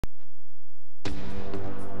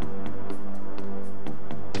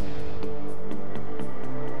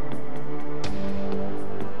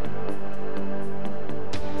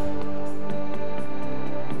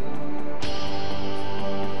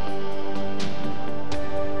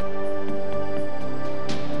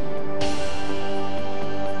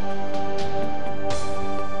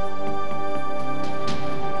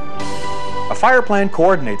fire plan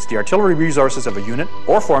coordinates the artillery resources of a unit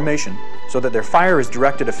or formation so that their fire is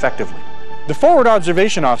directed effectively. The Forward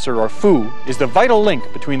Observation Officer, or FOO, is the vital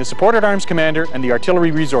link between the supported arms commander and the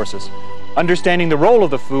artillery resources. Understanding the role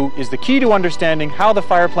of the FOO is the key to understanding how the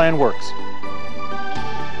fire plan works.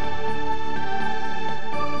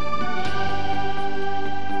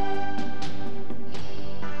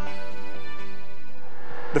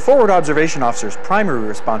 The Forward Observation Officer's primary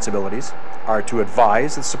responsibilities are to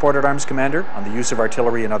advise the supported arms commander on the use of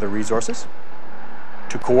artillery and other resources,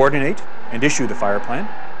 to coordinate and issue the fire plan,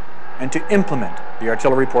 and to implement the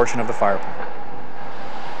artillery portion of the fire plan.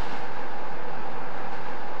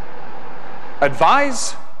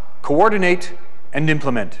 Advise, coordinate, and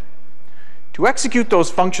implement. To execute those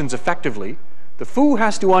functions effectively, the FOO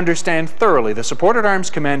has to understand thoroughly the supported arms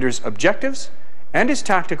commander's objectives and his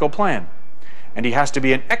tactical plan, and he has to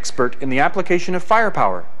be an expert in the application of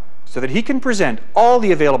firepower so that he can present all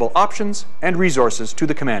the available options and resources to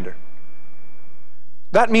the commander.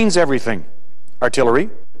 That means everything: artillery,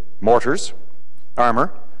 mortars,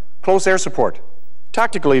 armor, close air support,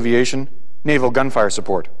 tactical aviation, naval gunfire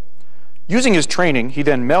support. Using his training, he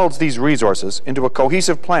then melds these resources into a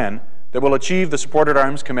cohesive plan that will achieve the supported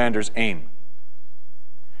arms commander's aim.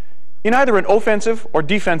 In either an offensive or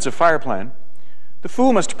defensive fire plan, the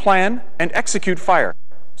FOO must plan and execute fire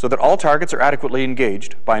so that all targets are adequately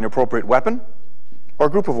engaged by an appropriate weapon or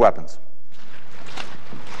group of weapons.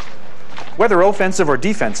 Whether offensive or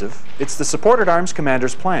defensive, it's the supported arms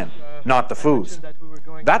commander's plan, not the FOO's.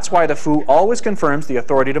 That's why the FOO always confirms the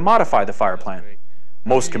authority to modify the fire plan.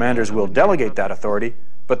 Most commanders will delegate that authority,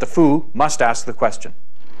 but the FOO must ask the question.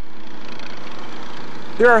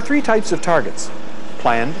 There are three types of targets: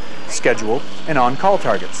 planned, scheduled, and on-call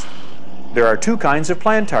targets. There are two kinds of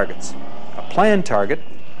planned targets. A planned target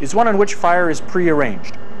is one on which fire is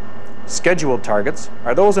pre-arranged. Scheduled targets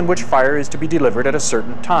are those in which fire is to be delivered at a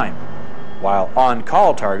certain time, while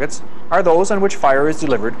on-call targets are those on which fire is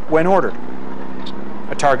delivered when ordered.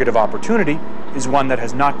 A target of opportunity is one that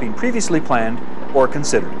has not been previously planned or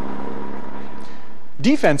considered.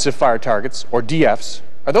 Defensive fire targets, or DFs,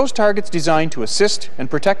 are those targets designed to assist and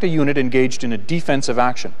protect a unit engaged in a defensive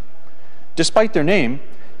action. Despite their name,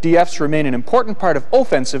 DFs remain an important part of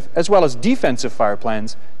offensive as well as defensive fire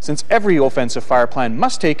plans, since every offensive fire plan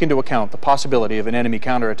must take into account the possibility of an enemy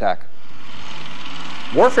counterattack.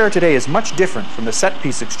 Warfare today is much different from the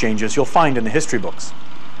set-piece exchanges you'll find in the history books.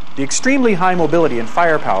 The extremely high mobility and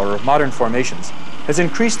firepower of modern formations has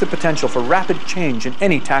increased the potential for rapid change in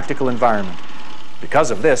any tactical environment. Because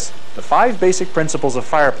of this, the 5 basic principles of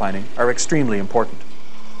fire planning are extremely important.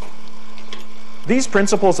 These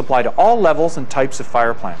principles apply to all levels and types of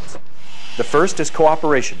fire plans. The first is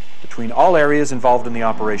cooperation between all areas involved in the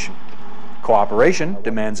operation. Cooperation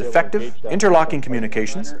demands effective, interlocking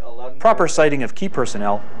communications, proper sighting of key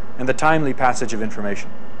personnel, and the timely passage of information.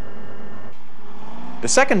 The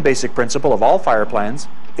second basic principle of all fire plans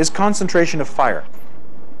is concentration of fire.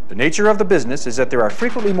 The nature of the business is that there are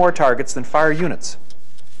frequently more targets than fire units.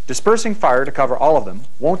 Dispersing fire to cover all of them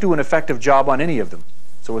won't do an effective job on any of them,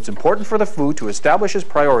 so it's important for the FOO to establish his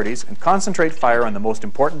priorities and concentrate fire on the most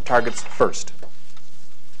important targets first.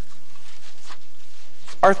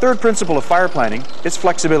 Our third principle of fire planning is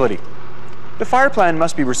flexibility. The fire plan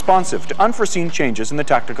must be responsive to unforeseen changes in the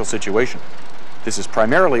tactical situation. This is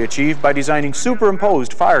primarily achieved by designing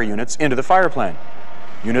superimposed fire units into the fire plan.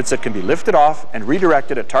 Units that can be lifted off and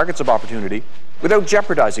redirected at targets of opportunity without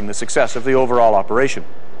jeopardizing the success of the overall operation.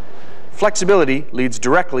 Flexibility leads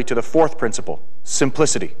directly to the fourth principle: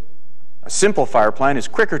 simplicity. A simple fire plan is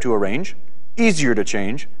quicker to arrange, easier to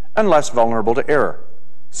change, and less vulnerable to error.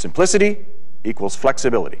 Simplicity equals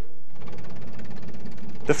flexibility.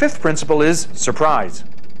 The fifth principle is surprise.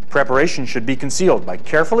 Preparation should be concealed by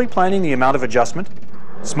carefully planning the amount of adjustment,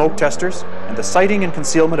 smoke testers, and the sighting and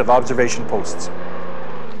concealment of observation posts.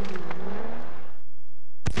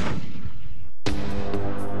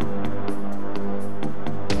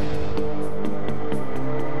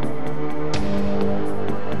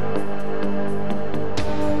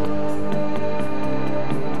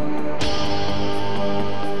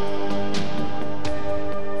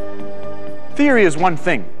 Theory is one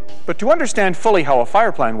thing, but to understand fully how a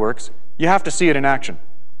fire plan works, you have to see it in action.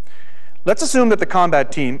 Let's assume that the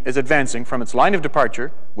combat team is advancing from its line of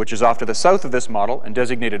departure, which is off to the south of this model and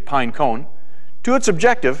designated Pine Cone, to its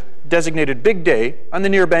objective, designated Big Day, on the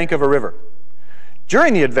near bank of a river.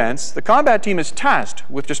 During the advance, the combat team is tasked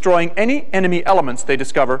with destroying any enemy elements they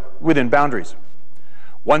discover within boundaries.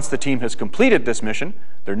 Once the team has completed this mission,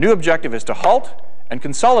 their new objective is to halt and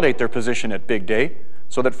consolidate their position at Big Day,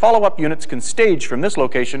 so that follow-up units can stage from this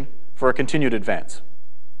location for a continued advance.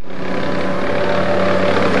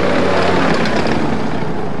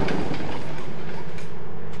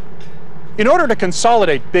 In order to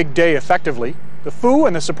consolidate Big Day effectively, the FOO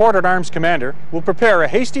and the Supported Arms Commander will prepare a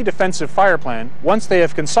hasty defensive fire plan once they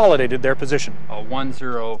have consolidated their position.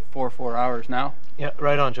 1044 hours now? Yeah,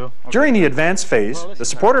 right on, Joe. Okay. During the advance phase, the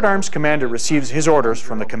Supported Arms Commander receives his orders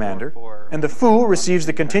from the Commander, and the FOO receives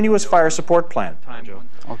the continuous fire support plan.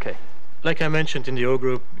 Okay. Like I mentioned in the O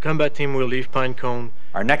group, the combat team will leave Pinecone.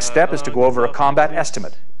 Our next step is to go over a combat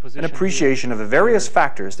estimate, an appreciation of the various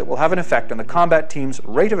factors that will have an effect on the combat team's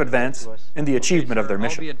rate of advance and the achievement of their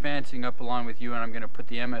mission. I'll be advancing up along with you, and I'm going to put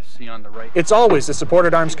the MFC on the right. It's always the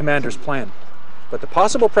Supported Arms Commander's plan, but the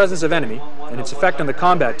possible presence of enemy and its effect on the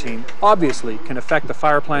combat team obviously can affect the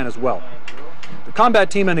fire plan as well. The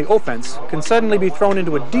combat team and the offense can suddenly be thrown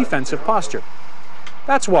into a defensive posture.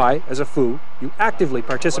 That's why, as a FOO, you actively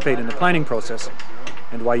participate in the planning process,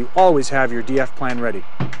 and why you always have your DF plan ready.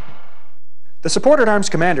 The Supported Arms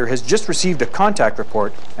Commander has just received a contact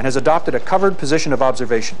report and has adopted a covered position of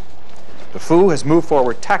observation. The FOO has moved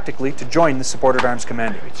forward tactically to join the Supported Arms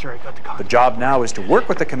Commander. The job now is to work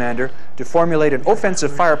with the Commander to formulate an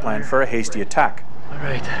offensive fire plan for a hasty attack. All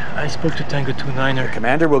right, I spoke to Tango 29er. The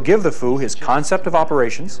Commander will give the FOO his concept of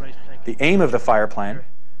operations, the aim of the fire plan,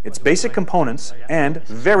 its basic components, and,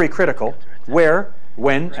 very critical, where,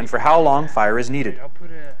 when, and for how long fire is needed.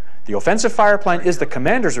 The offensive fire plan is the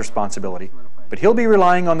Commander's responsibility, but he'll be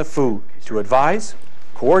relying on the FOO to advise,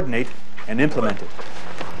 coordinate, and implement it.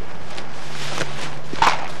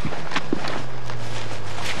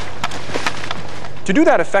 To do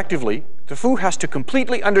that effectively, the FOO has to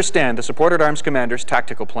completely understand the Supported Arms Commander's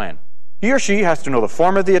tactical plan. He or she has to know the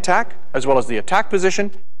form of the attack, as well as the attack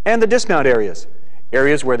position and the dismount areas,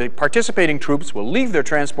 areas where the participating troops will leave their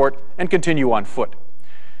transport and continue on foot.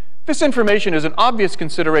 This information is an obvious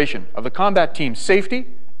consideration of the combat team's safety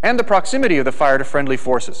and the proximity of the fire to friendly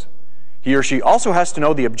forces. He or she also has to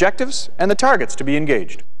know the objectives and the targets to be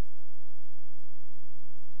engaged.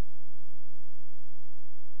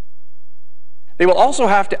 They will also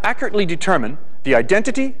have to accurately determine the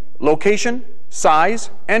identity, location, size,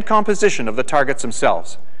 and composition of the targets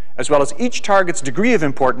themselves, as well as each target's degree of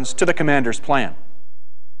importance to the commander's plan.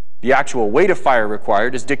 The actual weight of fire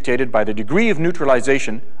required is dictated by the degree of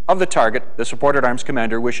neutralization of the target the Supported Arms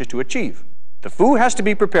Commander wishes to achieve. The FOO has to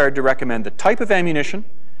be prepared to recommend the type of ammunition,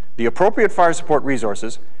 the appropriate fire support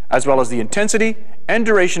resources, as well as the intensity and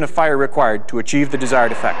duration of fire required to achieve the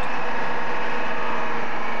desired effect.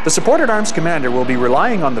 The Supported Arms Commander will be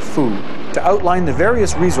relying on the FOO to outline the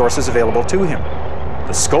various resources available to him.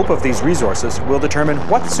 The scope of these resources will determine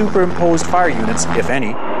what superimposed fire units, if any,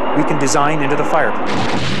 we can design into the fire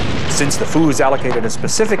plan. Since the FOO is allocated a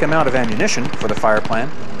specific amount of ammunition for the fire plan,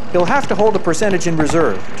 he'll have to hold a percentage in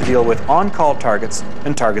reserve to deal with on-call targets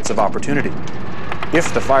and targets of opportunity.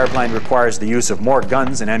 If the fire plan requires the use of more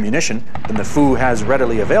guns and ammunition than the FOO has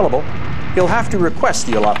readily available, he'll have to request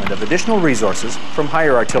the allotment of additional resources from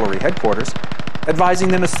higher artillery headquarters, advising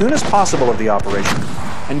them as soon as possible of the operation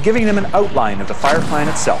and giving them an outline of the fire plan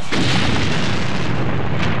itself.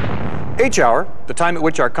 H-hour, the time at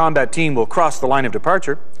which our combat team will cross the line of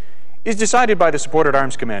departure, is decided by the Supported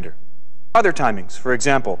Arms Commander. Other timings, for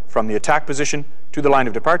example, from the attack position to the line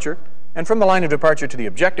of departure, and from the line of departure to the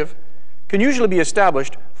objective, can usually be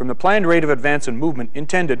established from the planned rate of advance and movement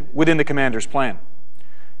intended within the commander's plan.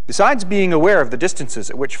 Besides being aware of the distances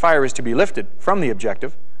at which fire is to be lifted from the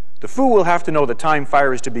objective, the FOO will have to know the time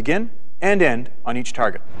fire is to begin and end on each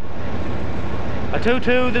target. A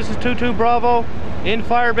 2-2, this is 2-2 Bravo. In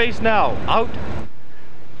fire base now. Out.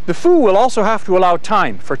 The FOO will also have to allow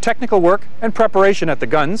time for technical work and preparation at the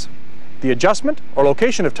guns, the adjustment or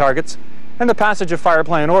location of targets, and the passage of fire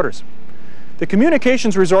plan orders. The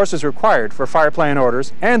communications resources required for fire plan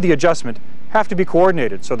orders and the adjustment have to be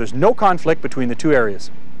coordinated so there's no conflict between the two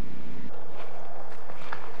areas.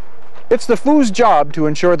 It's the FOO's job to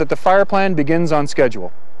ensure that the fire plan begins on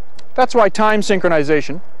schedule. That's why time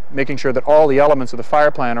synchronization, making sure that all the elements of the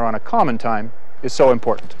fire plan are on a common time, is so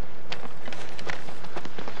important.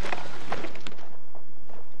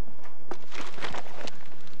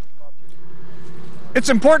 It's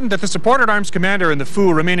important that the Supported Arms Commander and the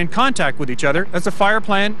FOO remain in contact with each other as the fire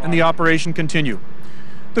plan and the operation continue.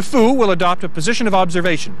 The FOO will adopt a position of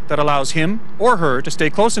observation that allows him or her to stay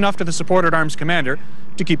close enough to the Supported Arms Commander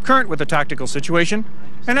to keep current with the tactical situation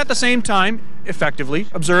and at the same time effectively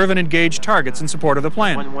observe and engage targets in support of the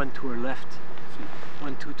plan. 1-1 to our left,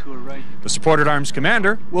 1-2 to our right. The Supported Arms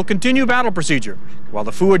Commander will continue battle procedure while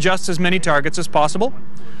the FOO adjusts as many targets as possible,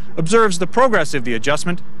 observes the progress of the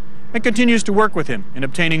adjustment, and continues to work with him in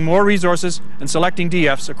obtaining more resources and selecting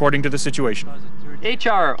DFs according to the situation.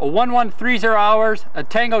 HR, 1130 hours, a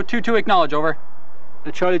Tango 22 acknowledge, over.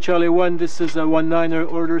 Charlie 1, this is a 19er,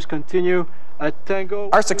 orders continue.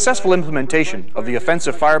 Our successful implementation of the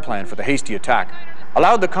offensive fire plan for the hasty attack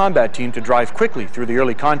allowed the combat team to drive quickly through the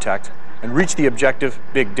early contact and reach the objective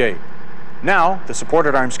Big Day. Now, the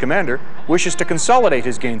supported arms commander wishes to consolidate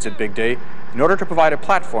his gains at Big Day in order to provide a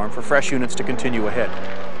platform for fresh units to continue ahead.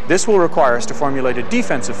 This will require us to formulate a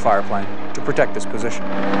defensive fire plan to protect this position.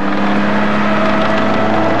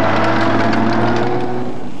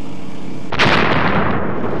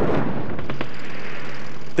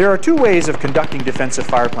 There are two ways of conducting defensive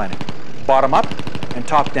fire planning: bottom up and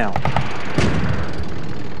top down.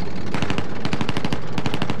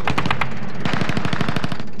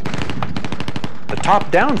 The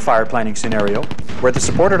top-down fire planning scenario, where the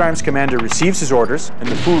supported arms commander receives his orders and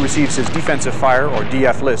the FOO receives his defensive fire or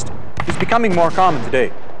DF list, is becoming more common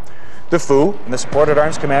today. The FOO and the supported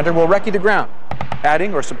arms commander will recce the ground,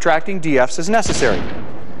 adding or subtracting DFs as necessary.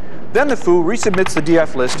 Then the FOO resubmits the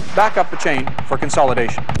DF list back up the chain for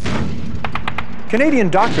consolidation. Canadian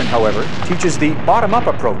doctrine, however, teaches the bottom-up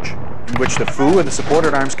approach, in which the FOO and the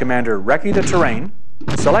supported arms commander recce the terrain,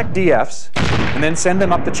 select DFs, and then send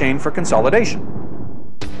them up the chain for consolidation.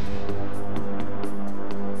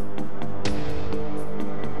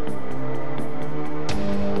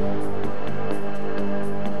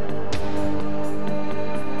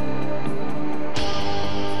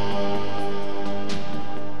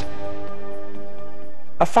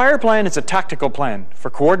 A fire plan is a tactical plan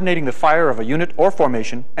for coordinating the fire of a unit or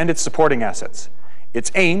formation and its supporting assets.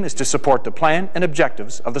 Its aim is to support the plan and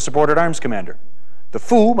objectives of the supported arms commander. The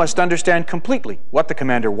FOO must understand completely what the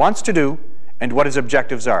commander wants to do and what his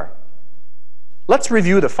objectives are. Let's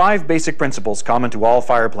review the 5 basic principles common to all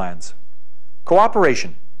fire plans.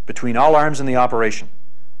 Cooperation between all arms in the operation.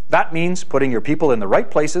 That means putting your people in the right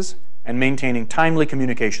places and maintaining timely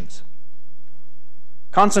communications.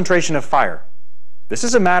 Concentration of fire. This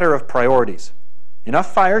is a matter of priorities.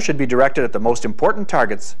 Enough fire should be directed at the most important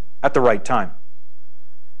targets at the right time.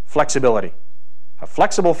 Flexibility. A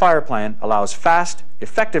flexible fire plan allows fast,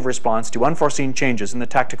 effective response to unforeseen changes in the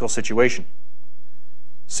tactical situation.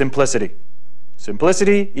 Simplicity.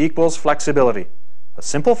 Simplicity equals flexibility. A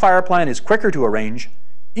simple fire plan is quicker to arrange,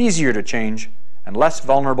 easier to change, and less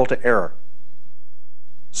vulnerable to error.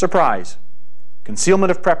 Surprise.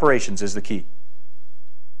 Concealment of preparations is the key.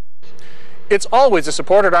 It's always the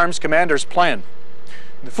supported arms commander's plan.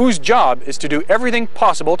 The FOO's job is to do everything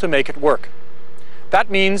possible to make it work.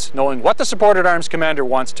 That means knowing what the supported arms commander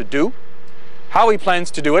wants to do, how he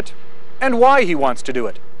plans to do it, and why he wants to do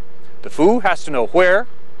it. The FOO has to know where,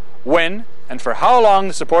 when, and for how long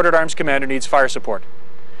the supported arms commander needs fire support.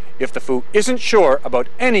 If the FOO isn't sure about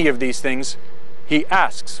any of these things, he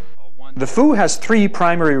asks. The FOO has 3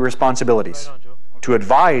 primary responsibilities: to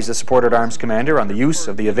advise the supported arms commander on the use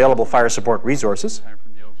of the available fire support resources,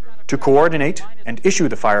 to coordinate and issue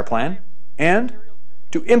the fire plan, and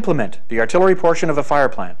to implement the artillery portion of the fire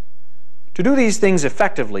plan. To do these things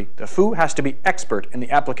effectively, the FOO has to be expert in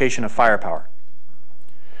the application of firepower.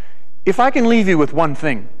 If I can leave you with one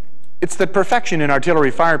thing, it's that perfection in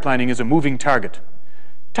artillery fire planning is a moving target.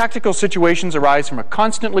 Tactical situations arise from a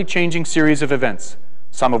constantly changing series of events,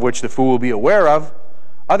 some of which the FOO will be aware of,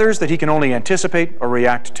 others that he can only anticipate or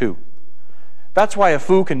react to. That's why a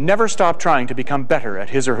FOO can never stop trying to become better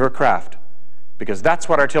at his or her craft, because that's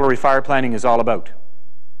what artillery fire planning is all about: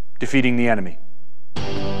 defeating the enemy.